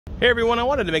Hey everyone, I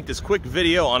wanted to make this quick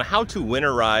video on how to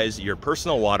winterize your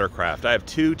personal watercraft. I have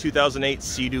two 2008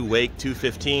 Seadoo Wake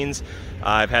 215s.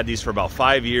 I've had these for about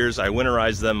 5 years. I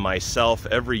winterize them myself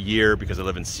every year because I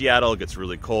live in Seattle. It gets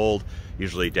really cold,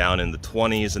 usually down in the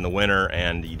 20s in the winter,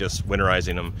 and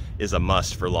winterizing them is a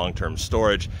must for long-term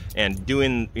storage. And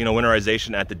doing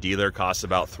winterization at the dealer costs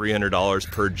about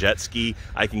 $300 per jet ski.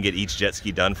 I can get each jet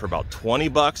ski done for about 20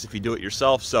 bucks if you do it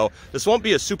yourself. So this won't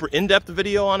be a super in-depth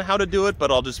video on how to do it, but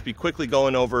I'll just be quickly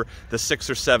going over the 6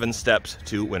 or 7 steps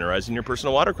to winterizing your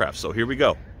personal watercraft. So here we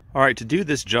go. All right, to do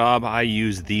this job, I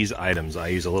use these items. I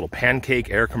use a little Pancake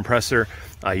Air Compressor.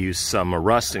 I use some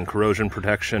rust and corrosion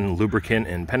protection, lubricant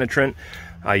and penetrant.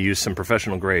 I use some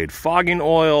professional grade fogging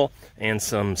oil and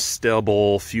some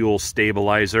Sta-Bil fuel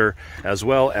stabilizer, as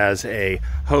well as a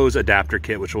hose adapter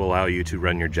kit, which will allow you to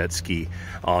run your jet ski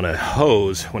on a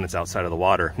hose when it's outside of the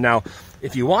water. Now,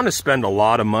 if you want to spend a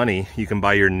lot of money, you can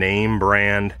buy your name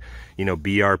brand,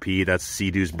 BRP, that's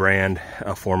Seadoo's brand,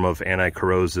 a form of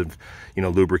anti-corrosive,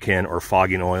 lubricant or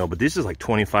fogging oil. But this is like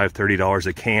 $25, $30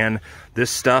 a can.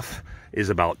 This stuff is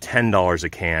about $10 a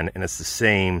can, and it's the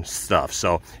same stuff.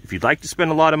 So if you'd like to spend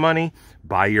a lot of money,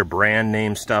 buy your brand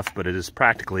name stuff, but it is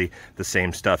practically the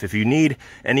same stuff. If you need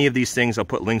any of these things, I'll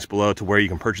put links below to where you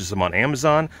can purchase them on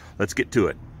Amazon. Let's get to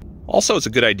it. Also, it's a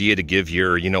good idea to give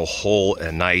your, hull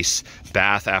a nice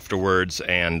bath afterwards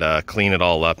and clean it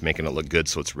all up, making it look good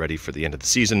so it's ready for the end of the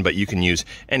season. But you can use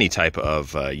any type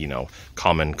of,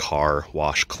 common car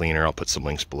wash cleaner. I'll put some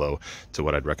links below to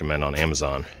what I'd recommend on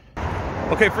Amazon.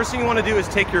 Okay, first thing you want to do is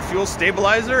take your fuel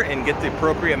stabilizer and get the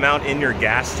appropriate amount in your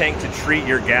gas tank to treat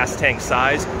your gas tank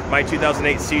size. My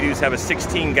 2008 Seadoos have a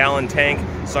 16-gallon tank,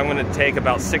 so I'm going to take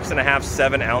about 6.5,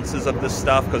 7 ounces of this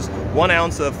stuff, because 1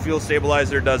 ounce of fuel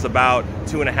stabilizer does about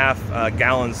 2.5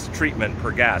 gallons treatment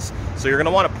per gas. So you're going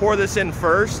to want to pour this in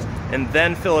first and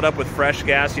then fill it up with fresh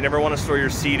gas. You never want to store your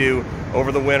Seadoo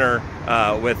over the winter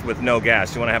with no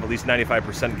gas. You want to have at least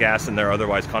 95% gas in there,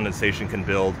 otherwise condensation can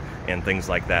build and things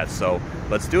like that. So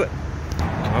let's do it.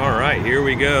 All right, here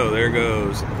we go. There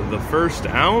goes the first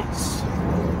ounce.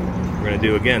 We're going to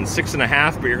do again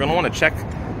 6.5, but you're going to want to check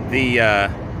the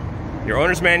your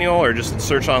owner's manual or just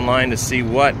search online to see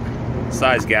what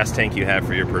size gas tank you have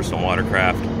for your personal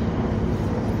watercraft.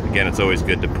 Again, it's always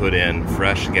good to put in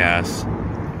fresh gas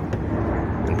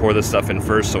and pour this stuff in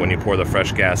first, so when you pour the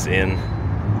fresh gas in,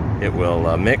 it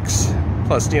will mix.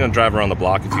 Plus, drive around the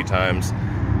block a few times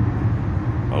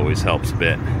always helps a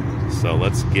bit. So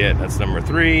that's number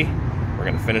 3. We're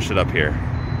gonna finish it up here.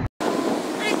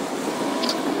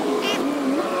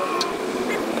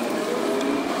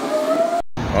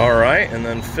 All right, and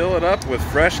then fill it up with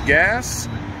fresh gas.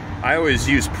 I always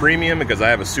use premium because I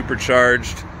have a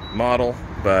supercharged model,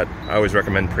 but I always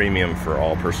recommend premium for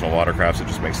all personal watercrafts. It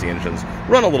just makes the engines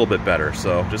run a little bit better.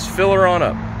 So just fill her on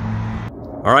up.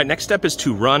 All right, next step is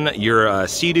to run your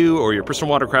Seadoo or your personal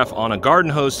watercraft on a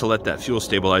garden hose to let that fuel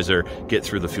stabilizer get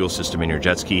through the fuel system in your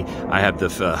jet ski. I have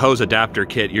the hose adapter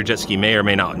kit. Your jet ski may or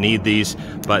may not need these,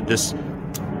 but this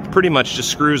pretty much just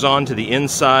screws on to the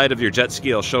inside of your jet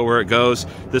ski. I'll show where it goes.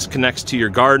 This connects to your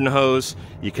garden hose.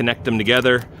 You connect them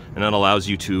together, and that allows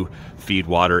you to feed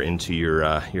water into your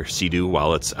Seadoo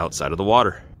while it's outside of the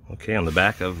water. Okay, on the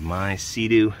back of my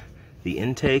Seadoo, the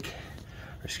intake,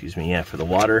 for the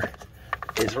water,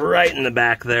 is right in the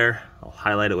back there. I'll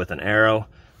highlight it with an arrow,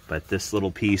 but this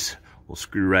little piece will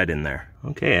screw right in there.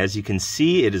 Okay, as you can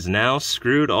see, it is now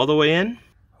screwed all the way in.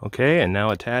 Okay, and now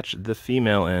attach the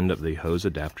female end of the hose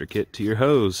adapter kit to your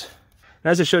hose.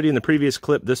 As I showed you in the previous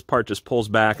clip, this part just pulls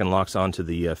back and locks onto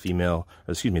the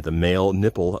the male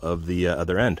nipple of the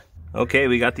other end. Okay,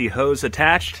 we got the hose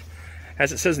attached.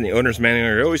 As it says in the owner's manual,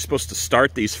 you're always supposed to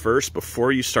start these first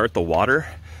before you start the water.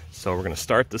 So we're gonna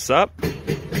start this up. And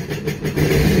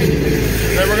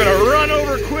then we're gonna run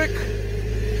over quick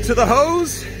to the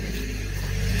hose,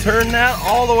 turn that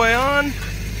all the way on.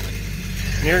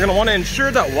 And you're gonna wanna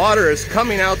ensure that water is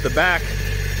coming out the back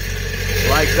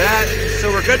like that.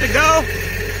 So we're good to go.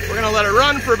 We're gonna let it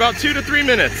run for about 2 to 3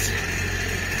 minutes.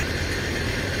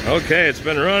 Okay, it's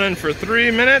been running for 3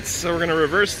 minutes, so we're gonna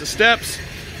reverse the steps,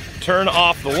 turn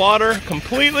off the water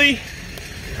completely,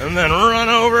 and then run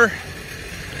over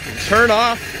and turn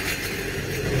off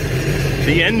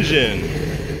the engine,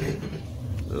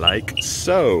 like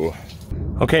so.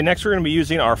 Okay, next we're going to be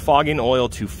using our fogging oil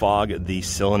to fog the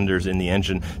cylinders in the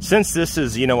engine. Since this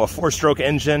is, a 4-stroke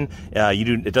engine,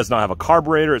 it does not have a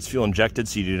carburetor, it's fuel injected,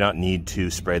 so you do not need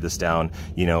to spray this down,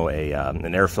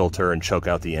 an air filter and choke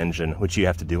out the engine, which you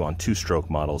have to do on 2-stroke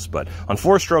models. But on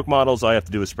 4-stroke models, all I have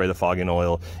to do is spray the fogging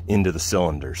oil into the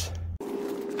cylinders.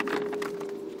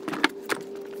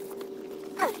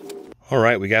 All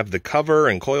right, we got the cover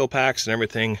and coil packs and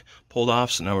everything pulled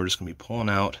off, so now we're just gonna be pulling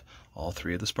out all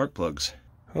 3 of the spark plugs.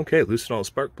 Okay, loosen all the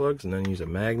spark plugs and then use a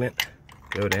magnet,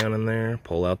 go down in there,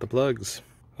 pull out the plugs.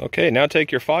 Okay, now take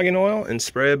your fogging oil and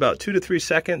spray about 2 to 3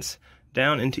 seconds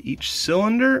down into each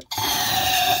cylinder.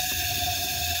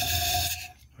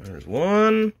 There's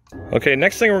one. Okay,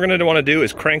 next thing we're gonna wanna do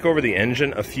is crank over the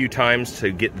engine a few times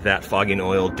to get that fogging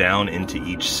oil down into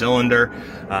each cylinder.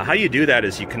 How you do that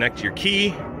is you connect your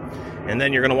key, and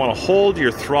then you're gonna wanna hold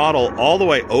your throttle all the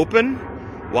way open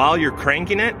while you're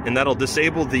cranking it, and that'll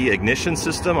disable the ignition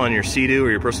system on your Seadoo or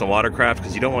your personal watercraft,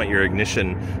 because you don't want your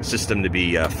ignition system to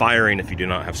be firing if you do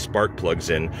not have spark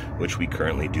plugs in, which we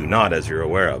currently do not, as you're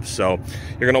aware of. So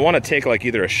you're gonna wanna take like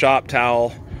either a shop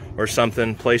towel or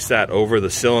something, place that over the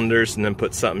cylinders, and then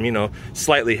put something, you know,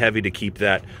 slightly heavy to keep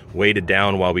that weighted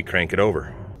down while we crank it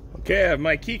over. Okay, I have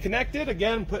my key connected.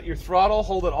 Again, put your throttle,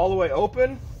 hold it all the way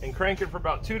open, and crank it for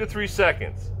about 2 to 3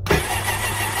 seconds.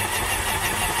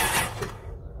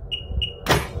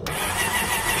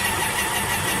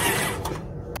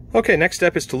 Okay, next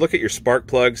step is to look at your spark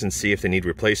plugs and see if they need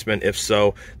replacement. If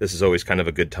so, this is always kind of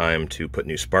a good time to put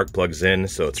new spark plugs in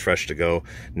so it's fresh to go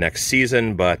next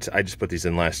season, but I just put these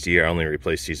in last year. I only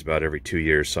replace these about every 2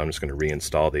 years, so I'm just gonna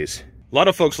reinstall these. A lot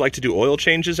of folks like to do oil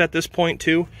changes at this point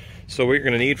too, so what you're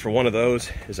gonna need for one of those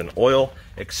is an oil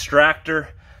extractor.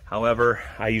 However,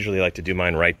 I usually like to do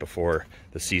mine right before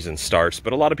the season starts,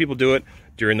 but a lot of people do it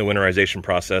during the winterization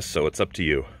process, so it's up to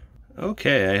you.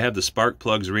 Okay, I have the spark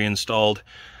plugs reinstalled.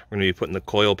 We're gonna be putting the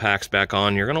coil packs back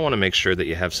on. You're gonna wanna make sure that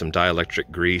you have some dielectric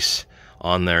grease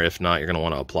on there. If not, you're gonna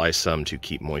wanna apply some to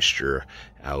keep moisture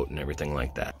out and everything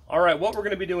like that. All right, what we're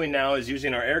gonna be doing now is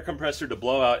using our air compressor to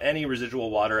blow out any residual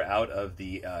water out of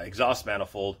the exhaust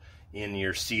manifold in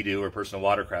your Seadoo or personal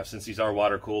watercraft. Since these are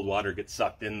water cooled, water gets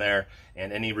sucked in there,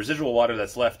 and any residual water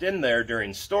that's left in there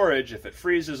during storage, if it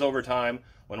freezes over time,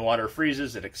 when water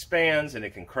freezes, it expands and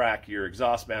it can crack your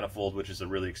exhaust manifold, which is a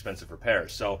really expensive repair.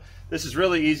 So this is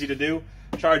really easy to do.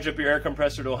 Charge up your air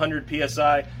compressor to 100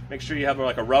 PSI. Make sure you have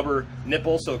like a rubber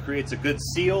nipple so it creates a good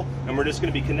seal. And we're just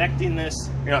gonna be connecting this,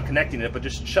 you're not connecting it, but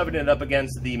just shoving it up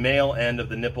against the male end of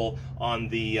the nipple on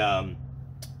the,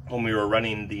 when we were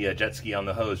running the Jetski on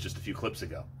the hose just a few clips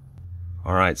ago.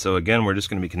 All right, so again, we're just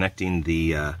gonna be connecting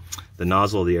the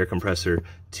nozzle of the air compressor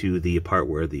to the part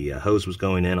where the hose was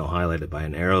going in. I'll highlight it by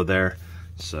an arrow there.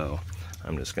 So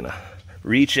I'm just gonna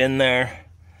reach in there,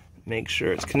 make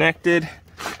sure it's connected.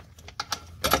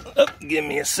 Oh, give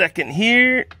me a second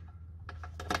here.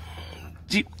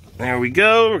 There we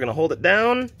go, we're gonna hold it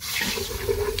down.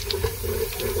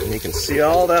 And you can see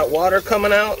all that water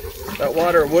coming out. That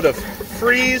water would have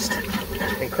freezed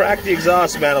and cracked the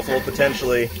exhaust manifold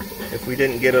potentially if we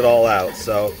didn't get it all out.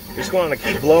 So you're just going to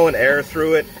keep blowing air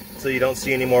through it so you don't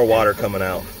see any more water coming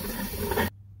out.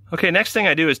 Okay, next thing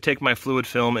I do is take my fluid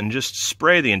film and just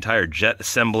spray the entire jet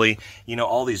assembly. You know,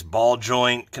 all these ball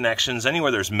joint connections,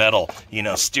 anywhere there's metal, you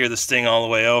know, steer this thing all the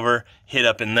way over, hit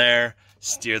up in there,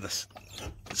 steer the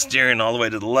steering all the way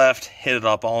to the left, hit it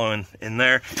up all in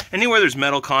there. Anywhere there's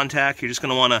metal contact, you're just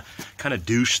gonna wanna kind of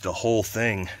douche the whole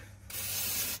thing.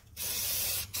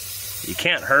 You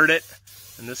can't hurt it,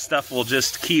 and this stuff will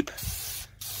just keep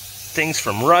things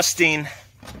from rusting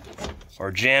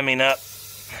or jamming up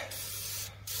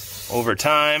over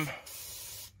time.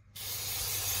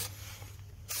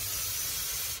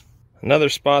 Another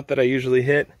spot that I usually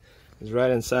hit is right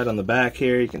inside on the back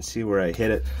here. You can see where I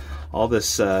hit it. All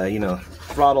this, you know,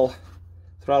 throttle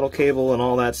cable and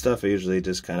all that stuff, I usually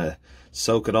just kind of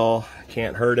soak it all.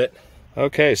 Can't hurt it.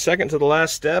 Okay, second to the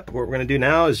last step, what we're going to do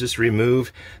now is just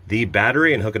remove the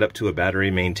battery and hook it up to a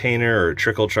battery maintainer or a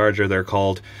trickle charger, they're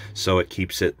called, so it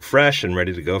keeps it fresh and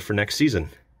ready to go for next season.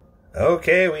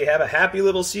 Okay, we have a happy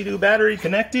little Seadoo battery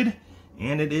connected,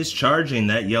 and it is charging.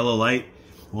 That yellow light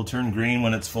will turn green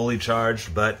when it's fully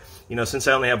charged, but you know, since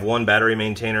I only have one battery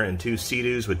maintainer and 2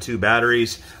 Seadoos with 2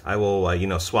 batteries, I will you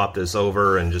know, swap this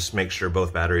over and just make sure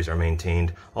both batteries are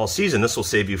maintained all season. This will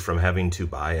save you from having to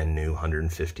buy a new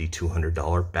 $150,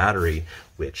 $200 battery,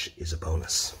 which is a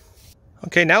bonus.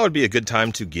 Okay, now would be a good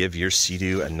time to give your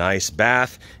Seadoo a nice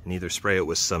bath and either spray it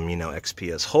with some, you know,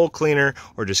 XPS hull cleaner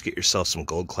or just get yourself some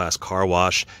Gold Class car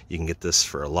wash. You can get this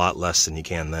for a lot less than you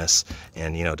can this,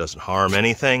 and you know, it doesn't harm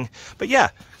anything. But yeah,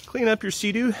 clean up your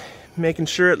Seadoo, making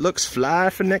sure it looks fly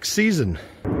for next season.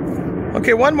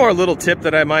 Okay, one more little tip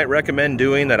that I might recommend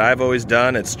doing that I've always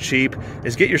done, it's cheap,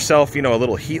 is get yourself, you know, a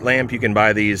little heat lamp. You can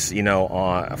buy these, you know,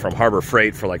 from Harbor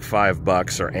Freight for like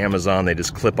 $5 or Amazon, they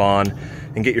just clip on,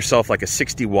 and get yourself like a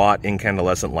 60-watt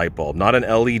incandescent light bulb, not an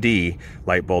LED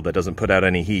light bulb that doesn't put out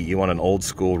any heat. You want an old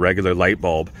school regular light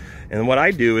bulb. And what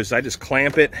I do is I just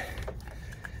clamp it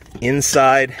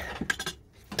inside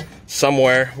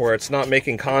somewhere where it's not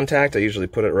making contact. I usually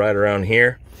put it right around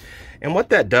here. And what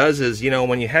that does is, you know,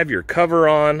 when you have your cover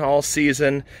on all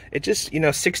season, it just, you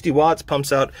know, 60 watts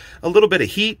pumps out a little bit of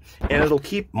heat, and it'll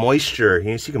keep moisture.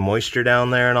 You see the moisture down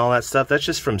there and all that stuff. That's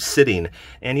just from sitting.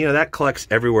 And, you know, that collects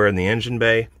everywhere in the engine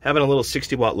bay. Having a little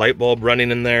 60 watt light bulb running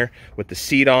in there with the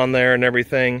seat on there and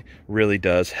everything really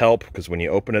does help, because when you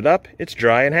open it up, it's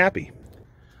dry and happy.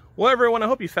 Well, everyone, I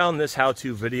hope you found this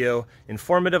how-to video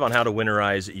informative on how to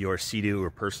winterize your Seadoo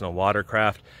or personal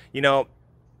watercraft. You know,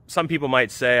 some people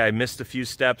might say I missed a few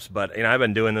steps, but you know, I've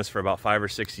been doing this for about 5 or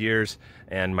 6 years,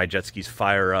 and my jet skis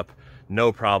fire up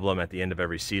no problem at the end of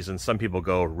every season. Some people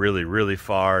go really, really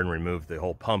far and remove the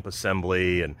whole pump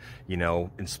assembly and, you know,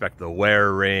 inspect the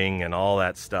wear ring and all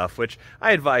that stuff, which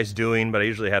I advise doing, but I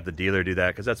usually have the dealer do that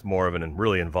because that's more of a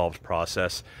really involved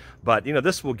process. But, you know,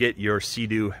 this will get your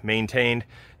Seadoo maintained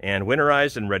and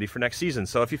winterized and ready for next season.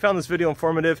 So if you found this video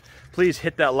informative, please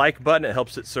hit that like button. It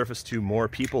helps it surface to more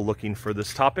people looking for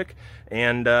this topic.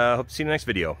 And hope to see you in the next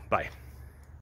video. Bye.